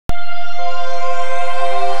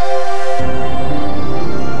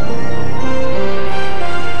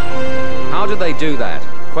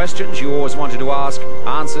Questions you always wanted to ask,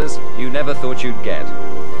 answers you never thought you'd get.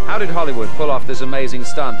 How did Hollywood pull off this amazing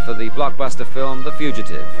stunt for the blockbuster film The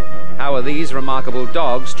Fugitive? How are these remarkable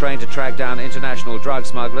dogs trained to track down international drug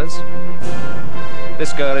smugglers?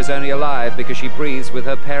 This girl is only alive because she breathes with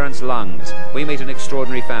her parents' lungs. We meet an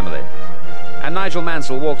extraordinary family. And Nigel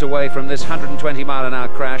Mansell walked away from this 120-mile-an-hour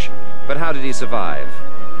crash, but how did he survive?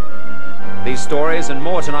 These stories and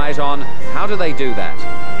more tonight on How Do They Do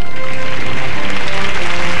That?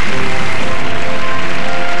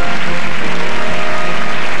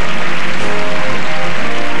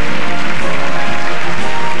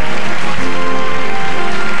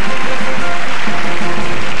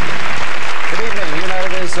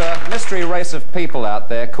 There's a mystery race of people out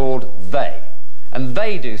there called they. And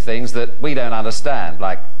they do things that we don't understand,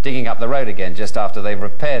 like digging up the road again just after they've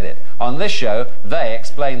repaired it. On this show, they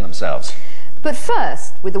explain themselves. But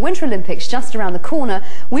first, with the Winter Olympics just around the corner,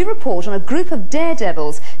 we report on a group of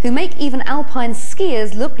daredevils who make even alpine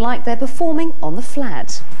skiers look like they're performing on the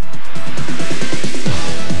flat.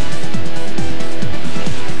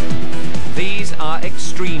 These are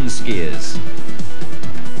extreme skiers.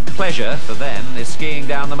 Pleasure for them is skiing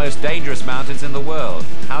down the most dangerous mountains in the world.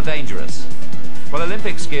 How dangerous? Well,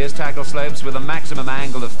 Olympic skiers tackle slopes with a maximum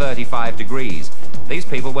angle of 35 degrees. These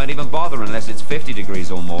people won't even bother unless it's 50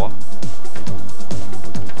 degrees or more.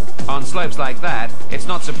 On slopes like that, it's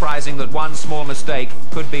not surprising that one small mistake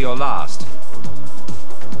could be your last.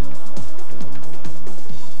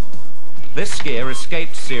 This skier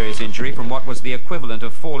escaped serious injury from what was the equivalent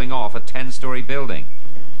of falling off a 10-story building.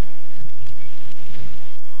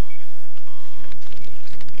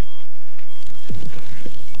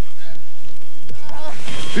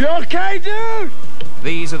 You okay, dude?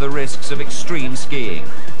 These are the risks of extreme skiing.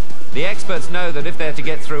 The experts know that if they're to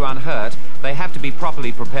get through unhurt, they have to be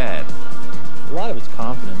properly prepared. A lot of it's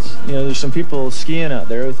confidence. You know, there's some people skiing out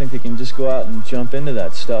there who think they can just go out and jump into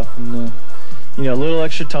that stuff. And, you know, a little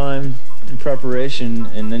extra time in preparation,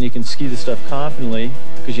 and then you can ski the stuff confidently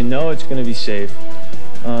because you know it's going to be safe.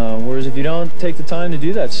 Whereas if you don't take the time to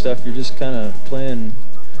do that stuff, you're just kind of playing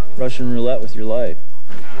Russian roulette with your life.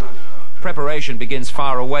 Preparation begins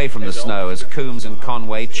far away from the snow as Coombs and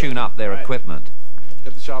Conway tune up their equipment.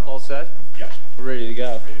 Got the shop all set? Yeah. We're ready to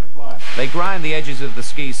go. They grind the edges of the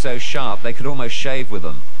skis so sharp they could almost shave with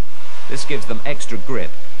them. This gives them extra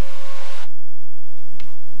grip.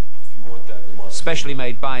 Specially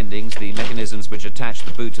made bindings, the mechanisms which attach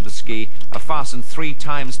the boot to the ski, are fastened 3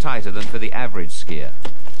 times tighter than for the average skier.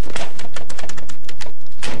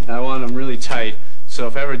 I want them really tight, so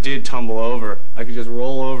if I ever did tumble over, I could just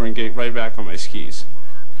roll over and get right back on my skis.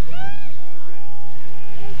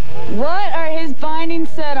 What are his bindings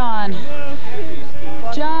set on?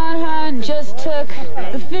 John Hunt just took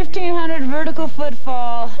the 1,500 vertical foot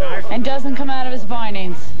fall and doesn't come out of his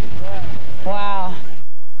bindings. Wow.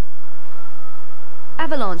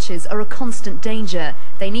 Avalanches are a constant danger.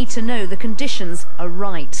 They need to know the conditions are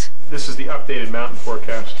right. This is the updated mountain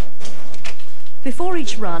forecast. Before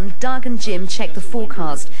each run, Doug and Jim check the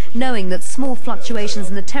forecast, knowing that small fluctuations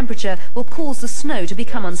in the temperature will cause the snow to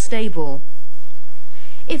become unstable.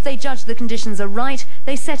 If they judge the conditions are right,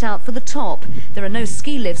 they set out for the top. There are no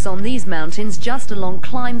ski lifts on these mountains, just a long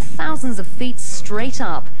climb thousands of feet straight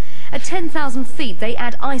up. At 10,000 feet, they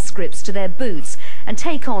add ice grips to their boots and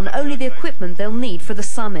take on only the equipment they'll need for the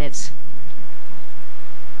summit.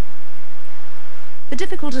 The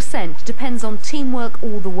difficult ascent depends on teamwork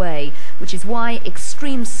all the way, which is why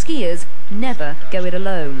extreme skiers never go it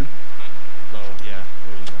alone.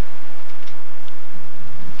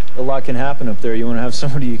 A lot can happen up there. You want to have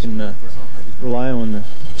somebody you can rely on when the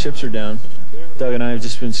chips are down. Doug and I have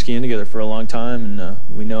just been skiing together for a long time, and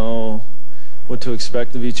we know what to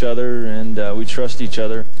expect of each other, and we trust each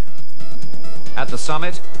other. At the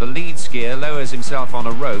summit, the lead skier lowers himself on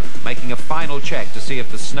a rope, making a final check to see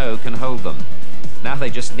if the snow can hold them. Now they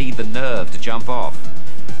just need the nerve to jump off.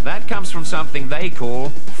 That comes from something they call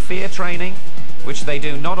fear training, which they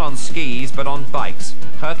do not on skis but on bikes,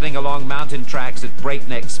 hurtling along mountain tracks at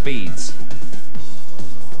breakneck speeds.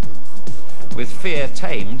 With fear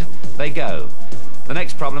tamed, they go. The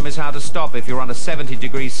next problem is how to stop if you're on a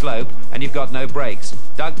 70-degree slope and you've got no brakes.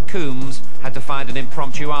 Doug Coombs had to find an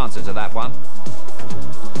impromptu answer to that one.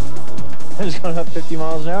 I was going up 50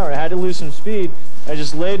 miles an hour. I had to lose some speed. I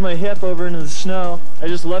just laid my hip over into the snow. I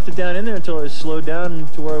just left it down in there until I slowed down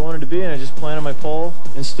to where I wanted to be, and I just planted my pole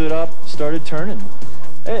and stood up, started turning.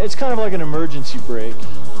 It's kind of like an emergency brake.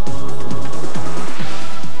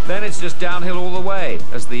 Then it's just downhill all the way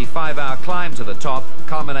as the 5-hour climb to the top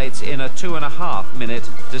culminates in a 2.5-minute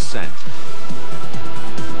descent.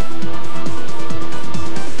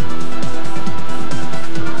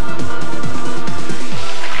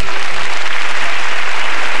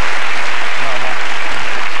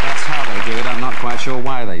 quite sure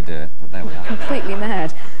why they do it, but there we are. Completely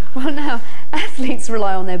mad. Well, now, athletes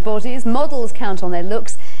rely on their bodies, models count on their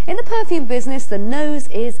looks. In the perfume business, the nose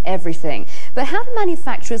is everything. But how do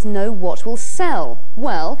manufacturers know what will sell?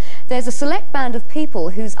 Well, there's a select band of people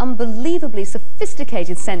whose unbelievably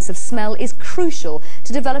sophisticated sense of smell is crucial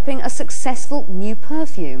to developing a successful new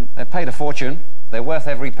perfume. They're paid a fortune. They're worth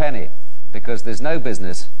every penny, because there's no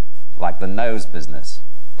business like the nose business.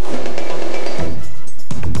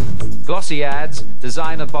 Glossy ads,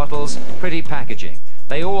 designer bottles, pretty packaging.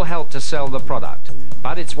 They all help to sell the product,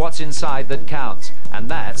 but it's what's inside that counts,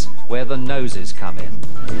 and that's where the noses come in.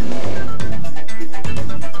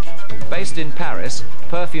 Based in Paris,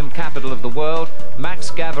 perfume capital of the world,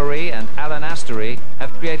 Max Gavarri and Alain Astery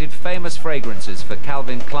have created famous fragrances for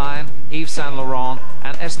Calvin Klein, Yves Saint Laurent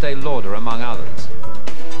and Estee Lauder, among others.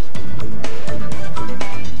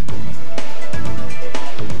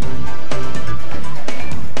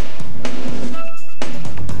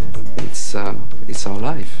 It's our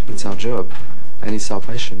life, it's our job, and it's our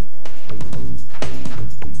passion.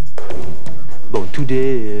 Bon,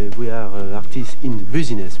 today we are artists in the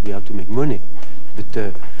business. We have to make money,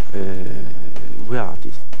 but we are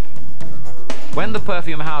artists. When the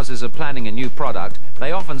perfume houses are planning a new product,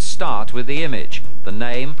 they often start with the image, the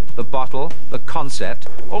name, the bottle, the concept,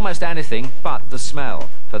 almost anything but the smell.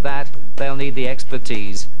 For that, they'll need the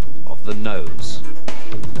expertise of the nose.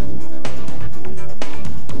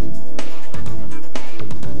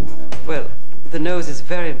 Well, the nose is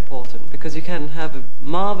very important because you can have a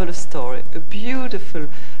marvelous story, a beautiful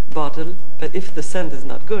bottle, but if the scent is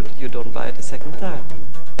not good, you don't buy it a second time.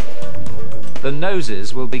 The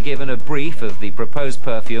noses will be given a brief of the proposed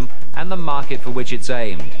perfume and the market for which it's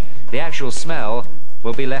aimed. The actual smell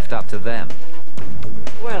will be left up to them.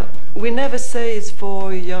 Well, we never say it's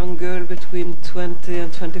for a young girl between 20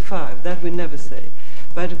 and 25. That we never say.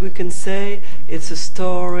 But we can say it's a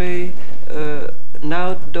story, an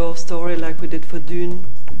outdoor story like we did for Dune.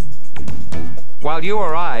 While you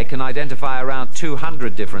or I can identify around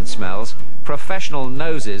 200 different smells, professional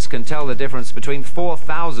noses can tell the difference between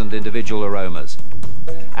 4,000 individual aromas.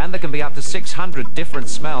 And there can be up to 600 different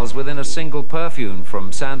smells within a single perfume,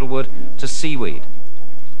 from sandalwood to seaweed.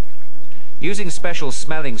 Using special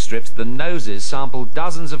smelling strips, the noses sample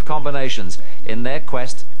dozens of combinations in their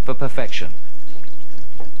quest for perfection.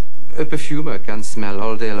 A perfumer can smell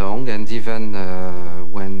all day long, and even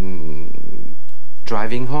when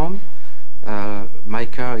driving home. My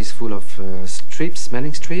car is full of strips,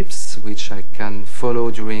 smelling strips, which I can follow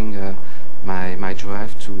during my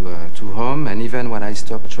drive to home. And even when I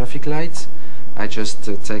stop at traffic lights, I just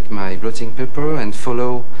take my blotting paper and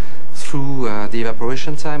follow through the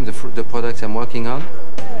evaporation time, the product I'm working on.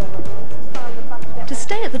 To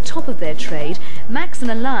stay at the top of their trade, Max and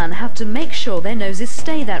Alain have to make sure their noses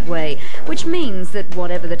stay that way, which means that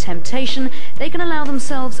whatever the temptation, they can allow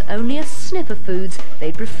themselves only a snip of foods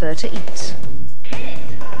they'd prefer to eat.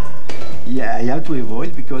 Yeah, I have to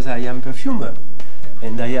avoid because I am perfumer,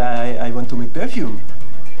 and I want to make perfume.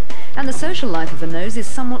 And the social life of the nose is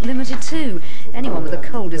somewhat limited too. Anyone with a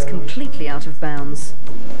cold is completely out of bounds.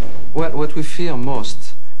 Well, what we fear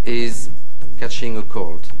most is catching a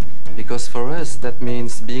cold. Because for us, that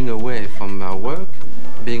means being away from our work,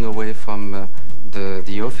 being away from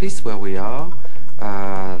the office where we are.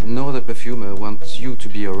 No other perfumer wants you to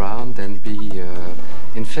be around and be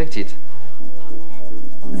infected.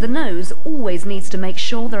 The nose always needs to make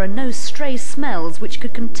sure there are no stray smells which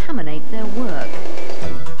could contaminate their work.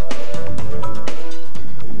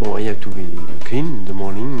 Well, I have to be clean in the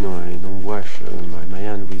morning. No, I don't wash my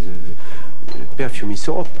hand with perfume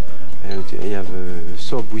soap. I have a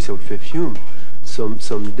soap without perfume.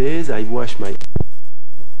 Some days I wash my